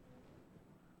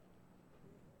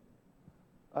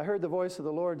 I heard the voice of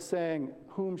the Lord saying,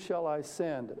 whom shall I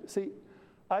send? See,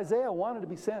 Isaiah wanted to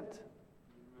be sent.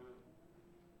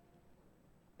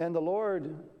 And the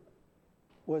Lord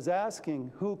was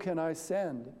asking, who can I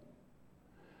send?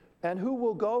 And who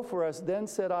will go for us? Then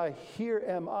said I, here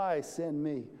am I, send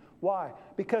me. Why?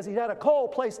 Because he had a coal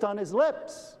placed on his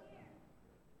lips.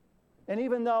 And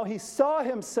even though he saw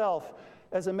himself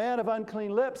as a man of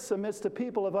unclean lips amidst a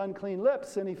people of unclean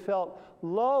lips, and he felt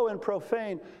low and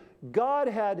profane, God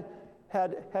had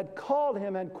called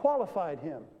him and qualified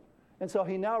him. And so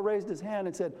he now raised his hand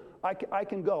and said, I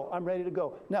can go. I'm ready to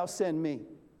go. Now send me.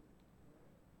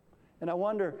 And I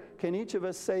wonder, can each of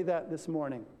us say that this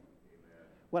morning? Amen.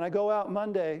 When I go out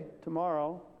Monday,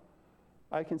 tomorrow,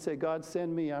 I can say, God,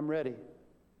 send me. I'm ready.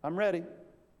 I'm ready.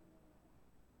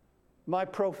 My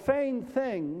profane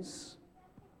things,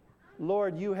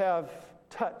 Lord, you have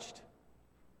touched.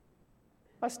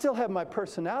 I still have my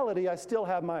personality. I still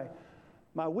have my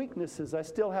weaknesses. I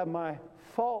still have my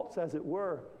faults, as it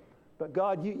were. But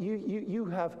God, you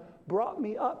have brought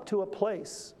me up to a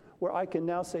place where I can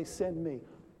now say, send me.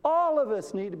 All of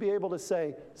us need to be able to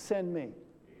say, send me.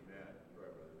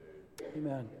 Amen.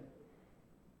 Amen.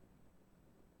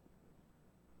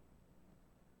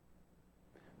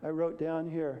 I wrote down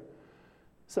here,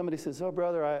 somebody says, oh,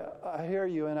 brother, I hear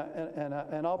you,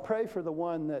 and I'll pray for the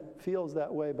one that feels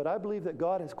that way, but I believe that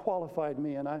God has qualified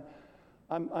me, and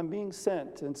I'm being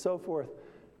sent, and so forth.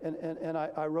 And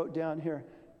I wrote down here,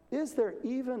 is there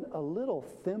even a little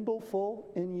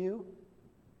thimbleful in you?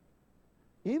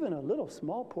 Even a little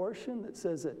small portion that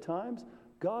says at times,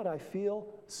 God, I feel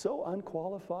so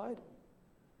unqualified?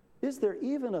 Is there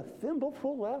even a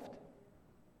thimbleful left?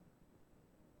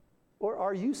 Or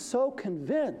are you so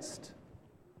convinced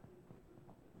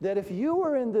that if you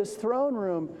were in this throne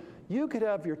room, you could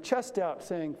have your chest out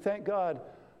saying, thank God,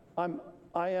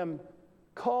 I am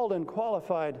called and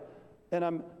qualified, and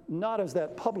I'm not as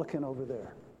that publican over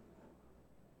there?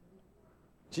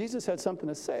 Jesus had something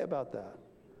to say about that.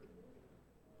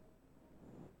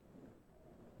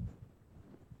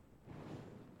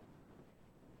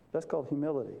 That's called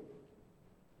humility.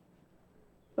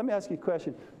 Let me ask you a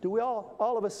question. Do we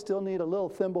all of us still need a little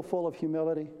thimbleful of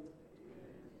humility?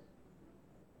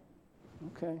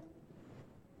 Okay.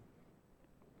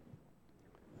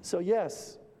 So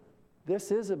yes, this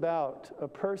is about a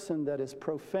person that is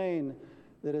profane,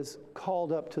 that is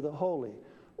called up to the holy.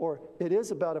 Or it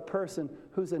is about a person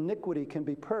whose iniquity can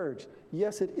be purged.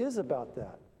 Yes, it is about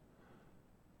that.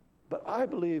 But I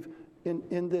believe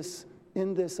in this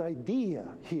idea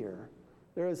here,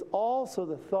 there is also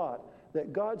the thought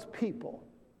that God's people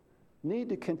need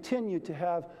to continue to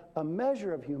have a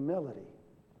measure of humility,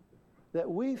 that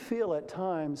we feel at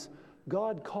times,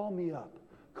 God, call me up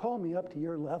to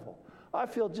your level. I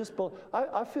feel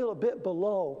I feel a bit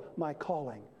below my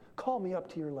calling. Call me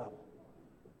up to your level.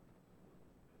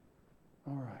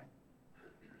 All right.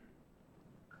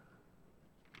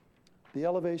 the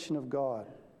elevation of God,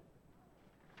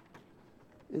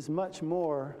 is much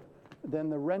more than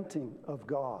the renting of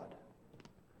God.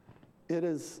 It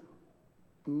is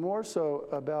more so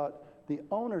about the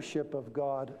ownership of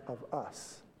God of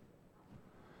us.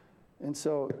 And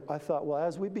so I thought, well,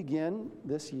 as we begin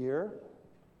this year,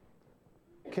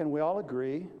 can we all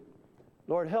agree,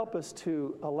 Lord, help us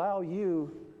to allow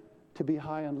you to be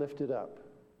high and lifted up.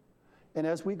 And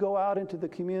as we go out into the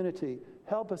community,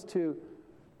 help us to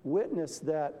witness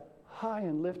that high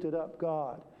and lifted up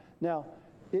God. Now,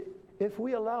 if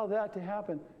we allow that to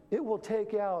happen, it will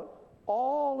take out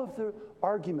all of the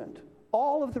argument,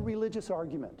 all of the religious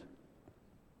argument.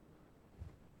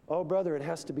 Oh, brother, it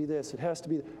has to be this, it has to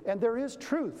be that. And there is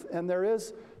truth, and there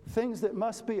is things that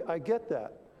must be. I get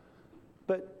that.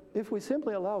 But if we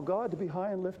simply allow God to be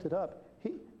high and lifted up,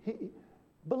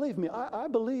 believe me, I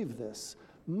believe this.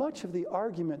 Much of the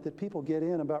argument that people get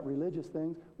in about religious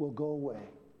things will go away.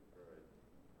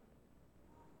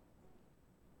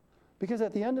 Because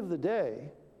at the end of the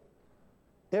day,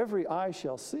 every eye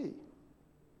shall see,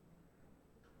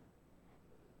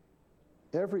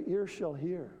 every ear shall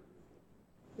hear,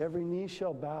 every knee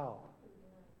shall bow,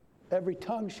 every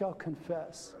tongue shall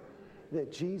confess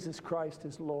that Jesus Christ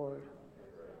is Lord.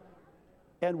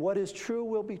 And what is true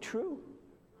will be true.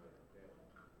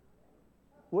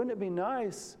 Wouldn't it be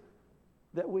nice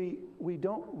that we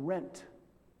don't rent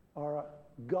our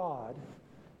God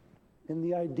in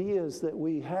the ideas that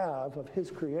we have of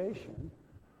His creation,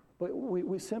 but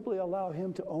we simply allow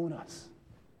Him to own us?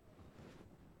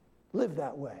 Live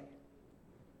that way.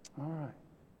 All right.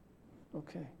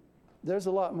 Okay. There's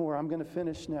a lot more. I'm going to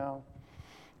finish now.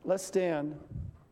 Let's stand.